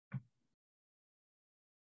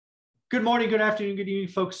Good morning, good afternoon, good evening,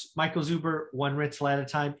 folks. Michael Zuber, one rental at a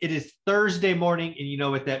time. It is Thursday morning, and you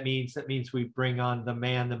know what that means. That means we bring on the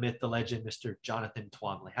man, the myth, the legend, Mr. Jonathan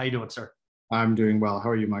Twombly. How you doing, sir? I'm doing well. How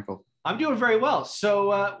are you, Michael? I'm doing very well.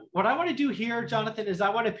 So what I want to do here, Jonathan, is I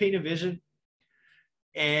want to paint a vision,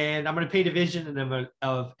 and I'm going to paint a vision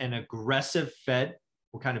of an aggressive Fed.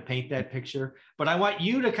 We'll kind of paint that picture, but I want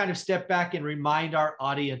you to kind of step back and remind our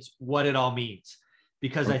audience what it all means,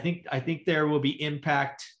 because I think there will be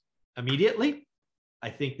impact immediately. I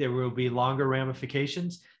think there will be longer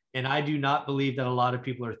ramifications, and I do not believe that a lot of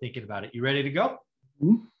people are thinking about it. You ready to go?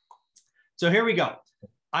 Mm-hmm. So here we go.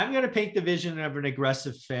 I'm going to paint the vision of an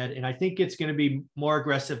aggressive Fed, and I think it's going to be more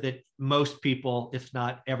aggressive than most people, if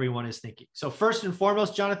not everyone, is thinking. So first and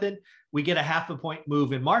foremost, Jonathan, we get a 0.5 point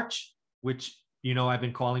move in March, which you know I've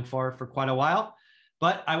been calling for quite a while.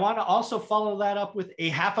 But I want to also follow that up with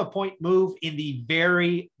a 0.5 point move in the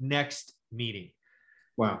very next meeting.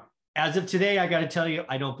 Wow. As of today, I got to tell you,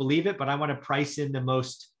 I don't believe it, but I want to price in the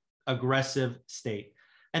most aggressive state.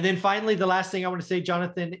 And then finally, the last thing I want to say,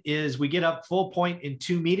 Jonathan, is we get up full point in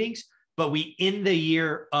 2 meetings, but we end the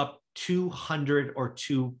year up 200 or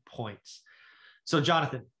 2 points. So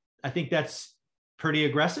Jonathan, I think that's pretty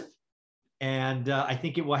aggressive. And I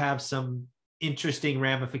think it will have some interesting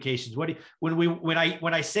ramifications. When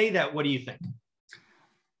I say that, what do you think?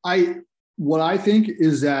 What I think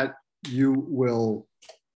is that you will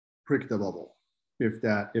prick the bubble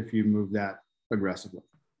if you move that aggressively,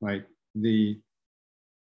 right?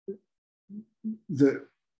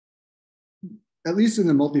 At least in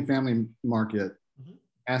the multifamily market,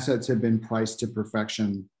 assets have been priced to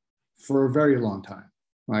perfection for a very long time,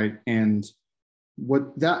 right? And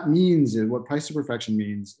what that means is, what price to perfection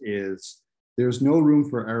means is there's no room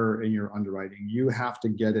for error in your underwriting. You have to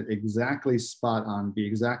get it exactly spot on, be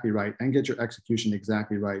exactly right, and get your execution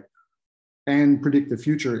exactly right, and predict the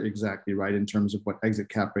future exactly right in terms of what exit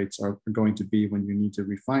cap rates are going to be when you need to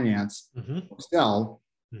refinance or sell.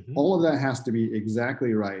 All of that has to be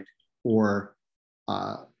exactly right, or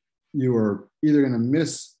you are either going to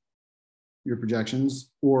miss your projections,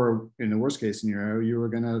 or in the worst case scenario, you are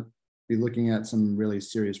going to be looking at some really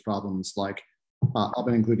serious problems, like up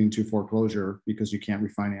and including to foreclosure, because you can't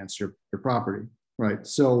refinance your property, right?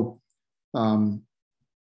 So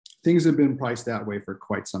things have been priced that way for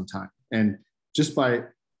quite some time. And just by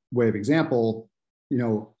way of example, you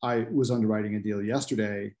know, I was underwriting a deal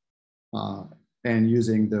yesterday and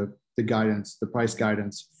using the guidance, the price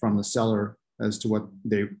guidance from the seller as to what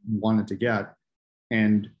they wanted to get.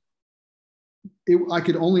 And I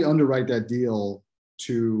could only underwrite that deal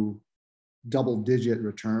to double-digit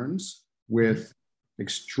returns with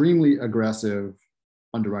extremely aggressive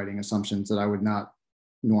underwriting assumptions that I would not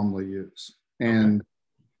normally use. And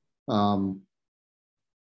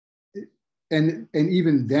and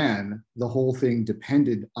even then, the whole thing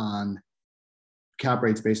depended on cap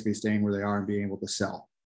rates basically staying where they are and being able to sell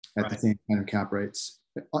at the same kind of cap rates.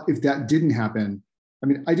 If that didn't happen, I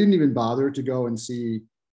mean, I didn't even bother to go and see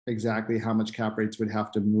exactly how much cap rates would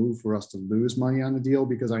have to move for us to lose money on the deal,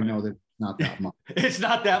 because I know that it's not that much. It's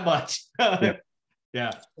not that much.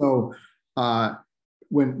 Yeah. So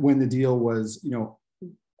when the deal was, you know,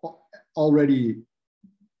 already,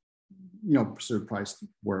 you know, sort of priced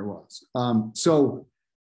where it was. So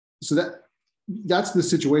that's the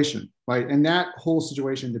situation, right? And that whole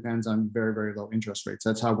situation depends on very, very low interest rates.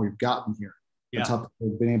 That's how we've gotten here. That's how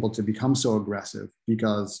we've been able to become so aggressive,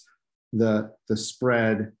 because the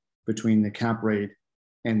spread between the cap rate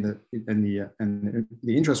and the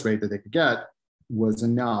interest rate that they could get was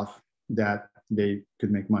enough that they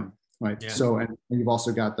could make money, right? So, and you've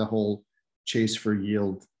also got the whole chase for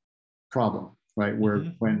yield problem, right?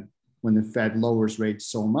 Where when the Fed lowers rates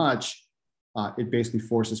so much, it basically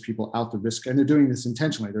forces people out the risk, and they're doing this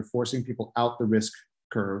intentionally. They're forcing people out the risk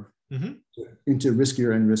curve into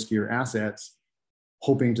riskier and riskier assets,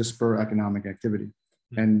 hoping to spur economic activity.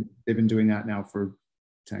 And they've been doing that now for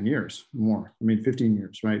 10 years more. I mean, 15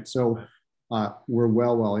 years, right? So we're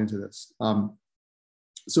well into this.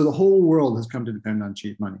 So the whole world has come to depend on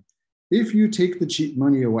cheap money. If you take the cheap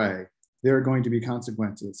money away, there are going to be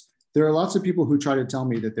consequences. There are lots of people who try to tell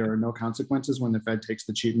me that there are no consequences when the Fed takes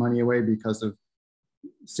the cheap money away because of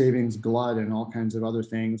savings glut and all kinds of other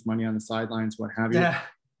things, money on the sidelines, what have you.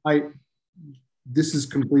 This is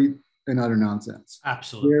complete and utter nonsense.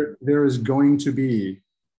 Absolutely. There is going to be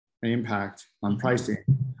an impact on pricing,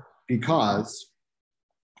 because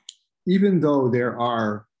even though there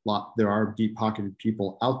are deep-pocketed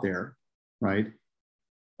people out there, right,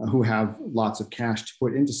 who have lots of cash to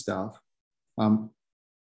put into stuff,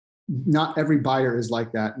 not every buyer is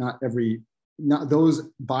like that. Not those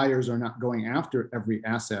buyers are not going after every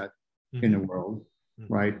asset in the world,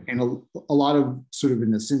 right? And a lot of sort of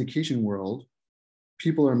in the syndication world,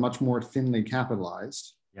 people are much more thinly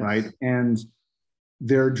capitalized, right? And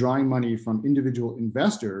they're drawing money from individual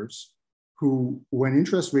investors who, when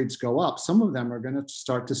interest rates go up, some of them are going to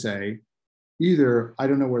start to say, either, I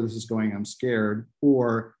don't know where this is going, I'm scared,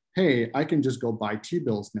 or, hey, I can just go buy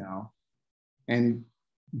T-bills now and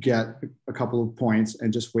get a couple of points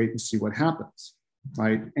and just wait and see what happens,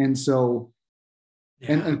 right? And so,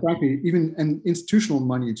 and frankly, even and institutional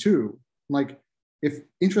money too, like if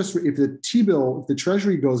the T-bill, if the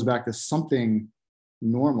Treasury goes back to something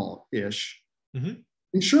normal-ish,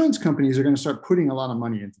 insurance companies are going to start putting a lot of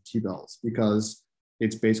money into T-bills because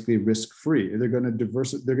it's basically risk-free. They're going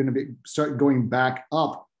to start going back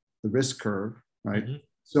up the risk curve, right?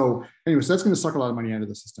 So anyway, so that's going to suck a lot of money out of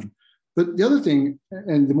the system. But the other thing,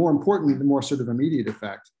 and the more important, the more sort of immediate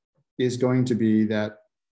effect, is going to be that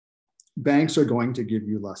banks are going to give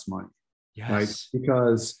you less money, right?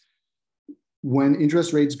 Because when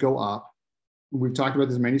interest rates go up, we've talked about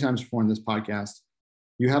this many times before in this podcast,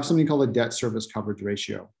 you have something called a debt service coverage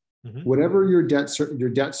ratio. Whatever your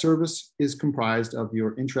debt service is comprised of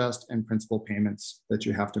your interest and principal payments that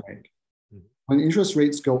you have to make. When interest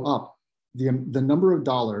rates go up, the number of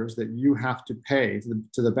dollars that you have to pay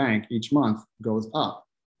to the bank each month goes up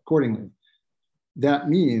accordingly. That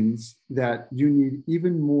means that you need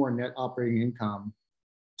even more net operating income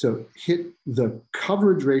to hit the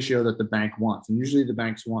coverage ratio that the bank wants. And usually the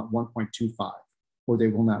banks want 1.25, or they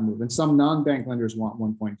will not move. And some non-bank lenders want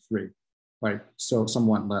 1.3, right? So some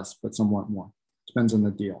want less, but some want more. Depends on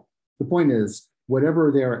the deal. The point is,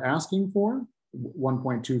 whatever they're asking for,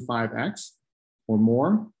 1.25x or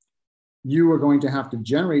more, you are going to have to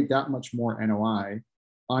generate that much more NOI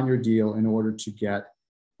on your deal in order to get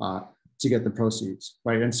the proceeds,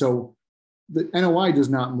 right? And so the NOI does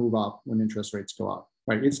not move up when interest rates go up,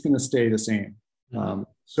 right? It's going to stay the same.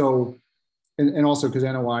 So, and also because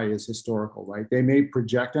NOI is historical, right? They may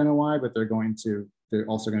project NOI, but they're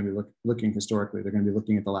also going to be looking historically. They're going to be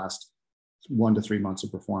looking at the last 1 to 3 months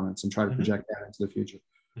of performance and try to project that into the future,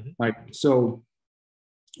 right? So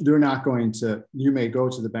they're not going to, you may go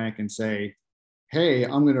to the bank and say, hey,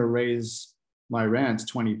 I'm going to raise my rent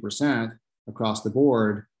 20% across the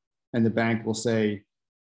board. And the bank will say,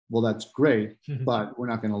 well, that's great, but we're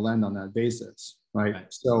not going to lend on that basis, right?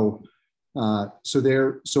 So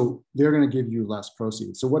they're going to give you less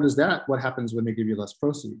proceeds. So what happens when they give you less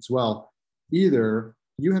proceeds? Well, either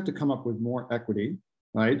you have to come up with more equity,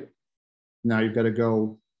 right? Now you've got to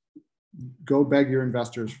go beg your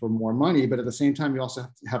investors for more money, but at the same time, you also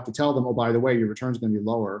have to tell them, oh, by the way, your return is going to be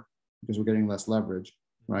lower because we're getting less leverage,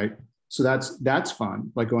 right? So that's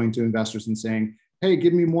fun, like going to investors and saying, hey,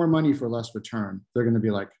 give me more money for less return. They're going to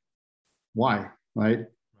be like, why, right?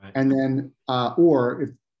 And then, or if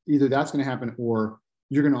either that's going to happen, or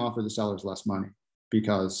you're going to offer the sellers less money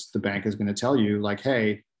because the bank is going to tell you like,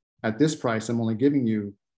 hey, at this price, I'm only giving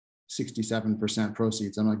you 67%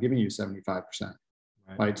 proceeds. I'm not giving you 75%.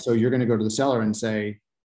 Right. So you're going to go to the seller and say,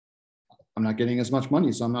 I'm not getting as much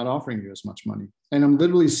money, so I'm not offering you as much money. And I'm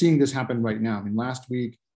literally seeing this happen right now. I mean, last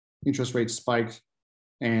week, interest rates spiked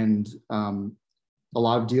and a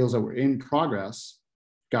lot of deals that were in progress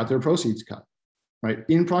got their proceeds cut, right?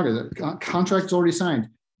 In progress, the contract's already signed.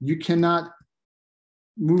 You cannot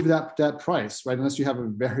move that price, right? Unless you have a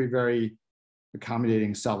very, very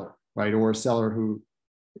accommodating seller, right? Or a seller who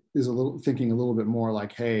is thinking a little bit more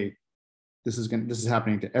like, hey, this is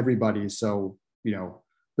happening to everybody. So,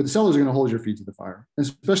 but the sellers are going to hold your feet to the fire, and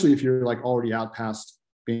especially if you're like already out past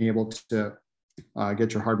being able to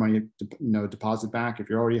get your hard money, deposit back. If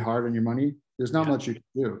you're already hard on your money, there's not much you can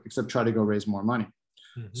do except try to go raise more money.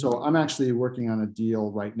 So I'm actually working on a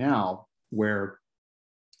deal right now where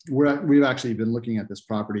we've actually been looking at this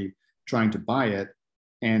property, trying to buy it,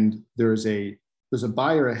 and there's a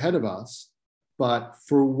buyer ahead of us, but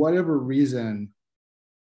for whatever reason,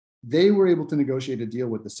 they were able to negotiate a deal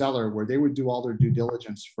with the seller where they would do all their due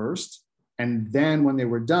diligence first. And then when they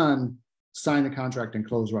were done, sign the contract and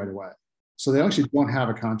close right away. So they actually don't have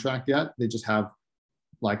a contract yet. They just have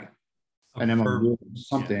like an MOU or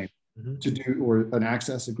something to do, or an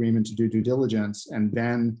access agreement to do due diligence. And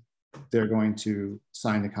then they're going to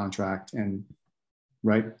sign the contract and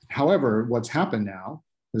right. However, what's happened now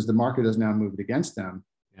is the market has now moved against them.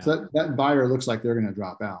 So that buyer looks like they're going to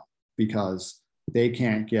drop out because they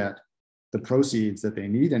can't get the proceeds that they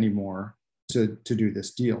need anymore to do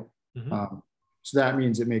this deal. So that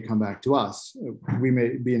means it may come back to us. We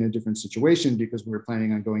may be in a different situation because we're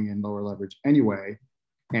planning on going in lower leverage anyway.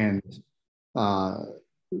 And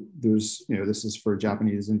there's, this is for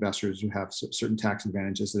Japanese investors who have certain tax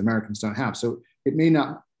advantages that Americans don't have. So it may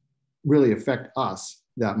not really affect us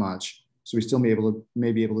that much. So we still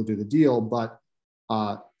may be able to do the deal, but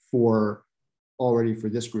for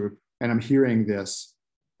this group, and I'm hearing this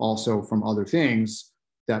also from other things,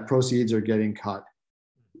 that proceeds are getting cut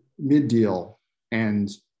mid-deal, and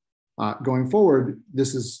going forward,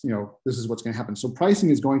 this is what's going to happen. So pricing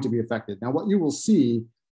is going to be affected. Now, what you will see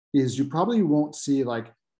is you probably won't see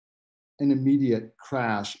like an immediate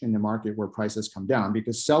crash in the market where prices come down,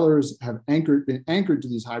 because sellers have been anchored to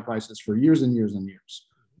these high prices for years and years and years,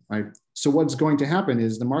 right? So what's going to happen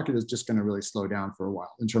is the market is just going to really slow down for a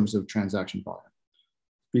while in terms of transaction volume,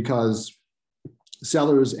 because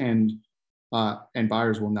sellers and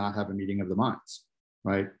buyers will not have a meeting of the minds,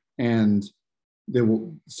 right? And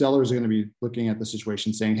sellers are going to be looking at the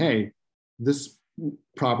situation saying, hey, this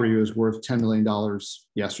property was worth $10 million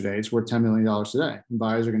yesterday. It's worth $10 million today. And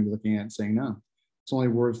buyers are going to be looking at it and saying, no, it's only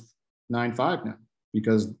worth 9.5 now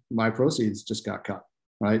because my proceeds just got cut,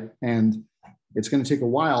 right? And it's going to take a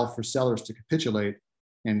while for sellers to capitulate.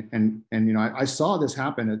 And I saw this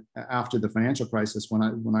happen after the financial crisis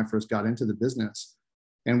when I first got into the business.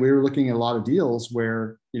 And we were looking at a lot of deals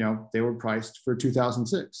where, they were priced for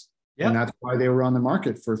 2006. Yep. And that's why they were on the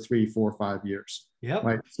market for 3, 4, 5 years. Yep.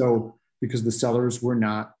 Right. So because the sellers were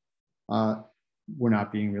not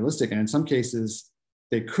being realistic. And in some cases,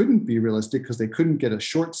 they couldn't be realistic because they couldn't get a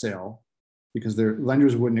short sale because their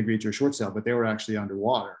lenders wouldn't agree to a short sale, but they were actually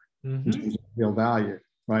underwater in terms of real value.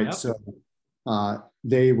 Right. Yep. So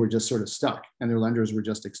they were just sort of stuck, and their lenders were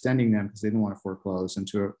just extending them because they didn't want to foreclose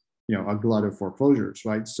into a glut of foreclosures.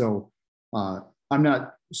 Right. So I'm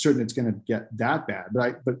not certain it's going to get that bad,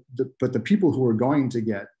 but the people who are going to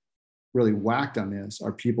get really whacked on this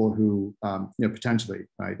are people who, potentially,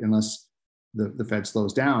 right, unless the Fed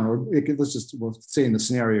slows down, or we'll say in the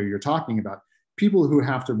scenario you're talking about, people who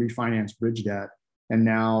have to refinance bridge debt, and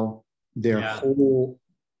now their whole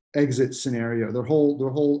exit scenario, their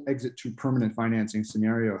whole exit to permanent financing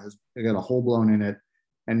scenario they got a hole blown in it,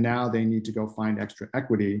 and now they need to go find extra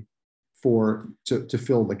equity to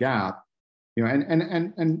fill the gap.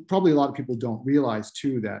 And probably a lot of people don't realize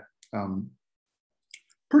too that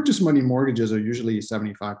purchase money mortgages are usually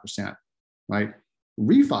 75%, right?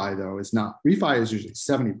 Refi though is not. Refi is usually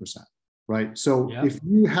 70%, right? So if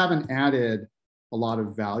you haven't added a lot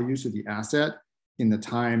of value to the asset in the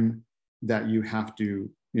time that you have to,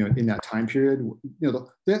 in that time period,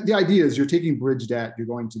 the idea is you're taking bridge debt, you're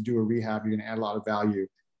going to do a rehab, you're going to add a lot of value,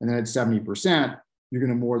 and then at 70%, you're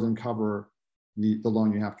going to more than cover the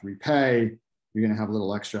loan you have to repay. You're going to have a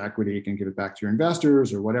little extra equity. You can give it back to your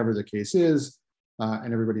investors or whatever the case is,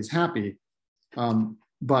 and everybody's happy.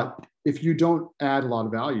 But if you don't add a lot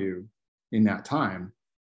of value in that time,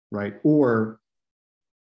 right, or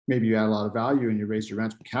maybe you add a lot of value and you raise your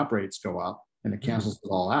rents, but cap rates go up and it cancels it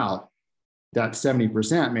all out, that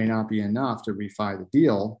 70% may not be enough to refi the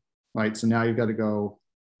deal, right? So now you've got to go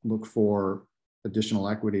look for additional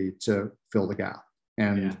equity to fill the gap.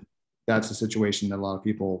 And that's a situation that a lot of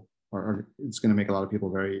people it's going to make a lot of people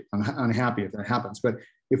very unhappy if that happens. But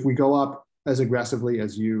if we go up as aggressively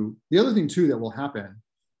as the other thing too that will happen,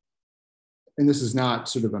 and this is not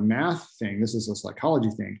sort of a math thing, this is a psychology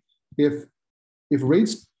thing. If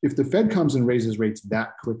the Fed comes and raises rates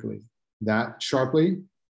that quickly, that sharply,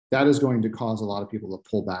 that is going to cause a lot of people to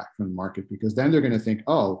pull back from the market, because then they're going to think,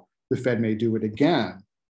 oh, the Fed may do it again,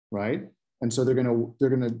 right? And so they're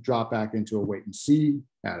going to drop back into a wait and see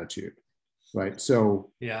attitude, right?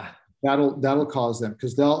 So that'll cause them,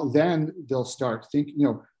 because they'll start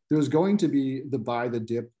thinking, there's going to be the buy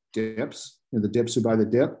the dips, the dips who buy the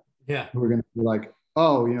dip, who are going to be like,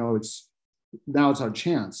 oh, it's our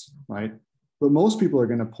chance, right? But most people are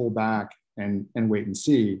going to pull back and wait and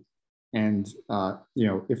see. And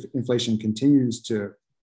if inflation continues to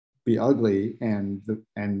be ugly and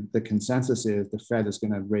the consensus is the Fed is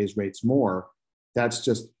going to raise rates more, that's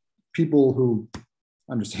just people who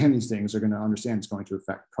understand these things are going to understand it's going to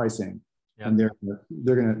affect pricing. And they're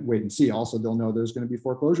going to wait and see. Also, they'll know there's going to be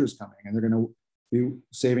foreclosures coming, and they're going to be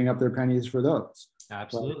saving up their pennies for those.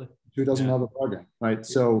 Absolutely. But who doesn't love a bargain, right?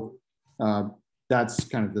 So that's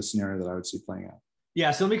kind of the scenario that I would see playing out.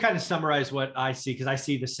 Yeah. So let me kind of summarize what I see, because I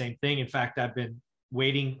see the same thing. In fact, I've been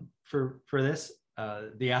waiting for this.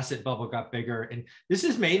 The asset bubble got bigger, and this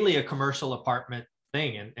is mainly a commercial apartment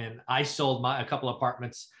thing. And I sold a couple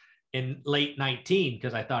apartments in late 19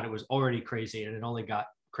 because I thought it was already crazy, and it only got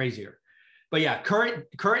crazier. But current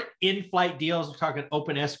in-flight deals, we're talking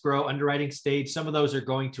open escrow, underwriting stage. Some of those are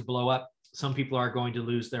going to blow up. Some people are going to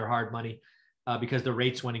lose their hard money because the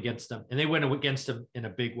rates went against them, and they went against them in a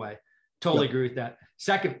big way. Totally agree with that.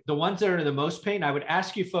 Second, the ones that are in the most pain, I would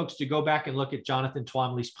ask you folks to go back and look at Jonathan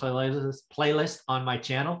Twombly's playlist on my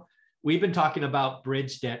channel. we've been talking about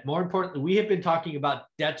bridge debt. More importantly, we have been talking about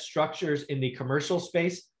debt structures in the commercial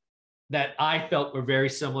space that I felt were very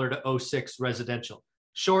similar to '06 residential.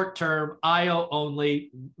 Short-term, IO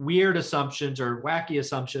only, weird assumptions or wacky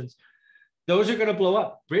assumptions. Those are going to blow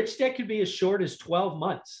up. Bridge debt could be as short as 12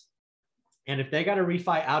 months. And if they got to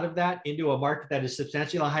refi out of that into a market that is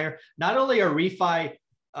substantially higher, not only are refi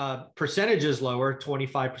percentages lower,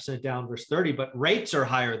 25% down versus 30, but rates are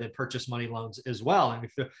higher than purchase money loans as well. And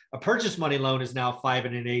if a purchase money loan is now 5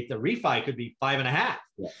 1/8, the refi could be 5.5.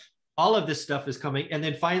 Yeah. All of this stuff is coming. And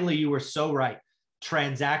then finally, you were so right.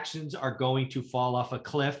 Transactions are going to fall off a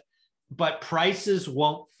cliff, but prices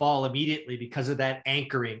won't fall immediately because of that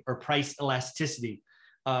anchoring or price elasticity.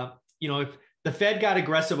 If the Fed got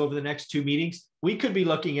aggressive over the next 2 meetings, we could be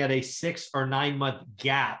looking at a 6 or 9 month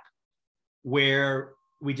gap where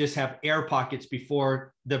we just have air pockets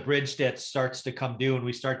before the bridge debt starts to come due. And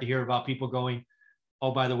we start to hear about people going,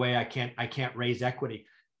 oh, by the way, I can't raise equity.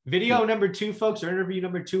 Video number 2, folks, or interview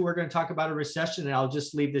number 2, we're going to talk about a recession. And I'll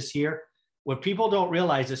just leave this here. What people don't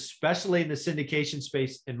realize, especially in the syndication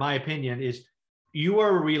space, in my opinion, is you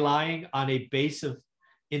are relying on a base of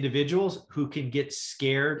individuals who can get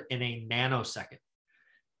scared in a nanosecond.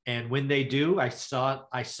 And when they do, I saw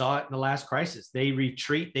it in the last crisis. They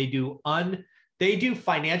retreat. They do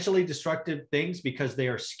financially destructive things because they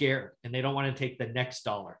are scared and they don't want to take the next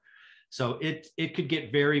dollar. So it could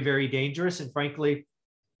get very, very dangerous. And frankly,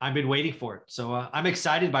 I've been waiting for it. So I'm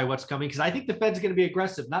excited by what's coming because I think the Fed's going to be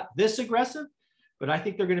aggressive, not this aggressive, but I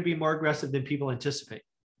think they're going to be more aggressive than people anticipate.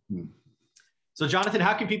 So Jonathan,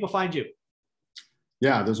 how can people find you?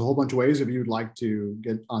 Yeah, there's a whole bunch of ways. If you'd like to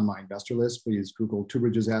get on my investor list, please Google Two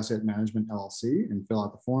Bridges Asset Management LLC and fill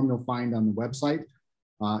out the form you'll find on the website.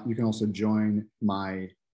 You can also join my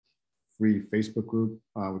free Facebook group,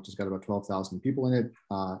 which has got about 12,000 people in it.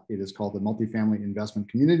 It is called the Multifamily Investment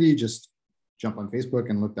Community. Just jump on Facebook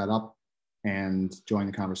and look that up and join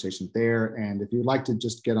the conversation there. And if you'd like to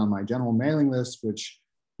just get on my general mailing list, which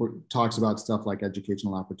talks about stuff like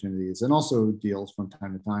educational opportunities and also deals from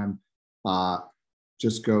time to time,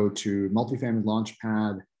 just go to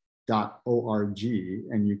multifamilylaunchpad.org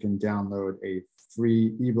and you can download a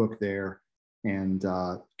free ebook there and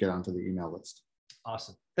get onto the email list.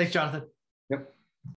 Awesome. Thanks, Jonathan. Yep.